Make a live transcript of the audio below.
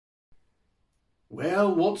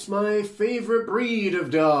Well, what's my favourite breed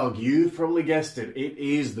of dog? You've probably guessed it. It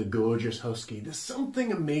is the gorgeous husky. There's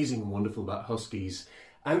something amazing and wonderful about huskies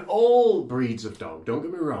and all breeds of dog. Don't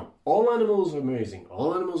get me wrong. All animals are amazing.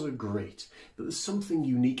 All animals are great. But there's something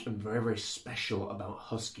unique and very, very special about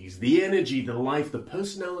huskies. The energy, the life, the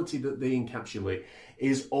personality that they encapsulate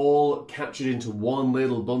is all captured into one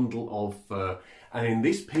little bundle of fur. And in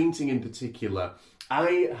this painting in particular,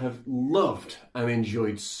 I have loved and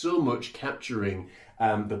enjoyed so much capturing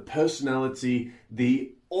the personality,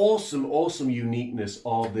 the awesome uniqueness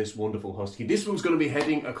of this wonderful husky. This one's going to be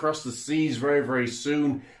heading across the seas very, very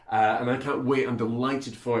soon, and I can't wait. I'm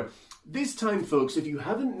delighted for it. This time, folks, if you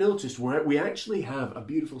haven't noticed, we actually have a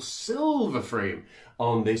beautiful silver frame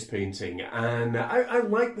on this painting. And I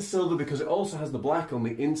like the silver because it also has the black on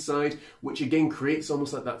the inside, which again creates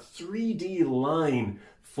almost like that 3D line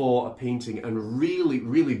for a painting and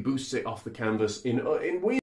really boosts it off the canvas in ways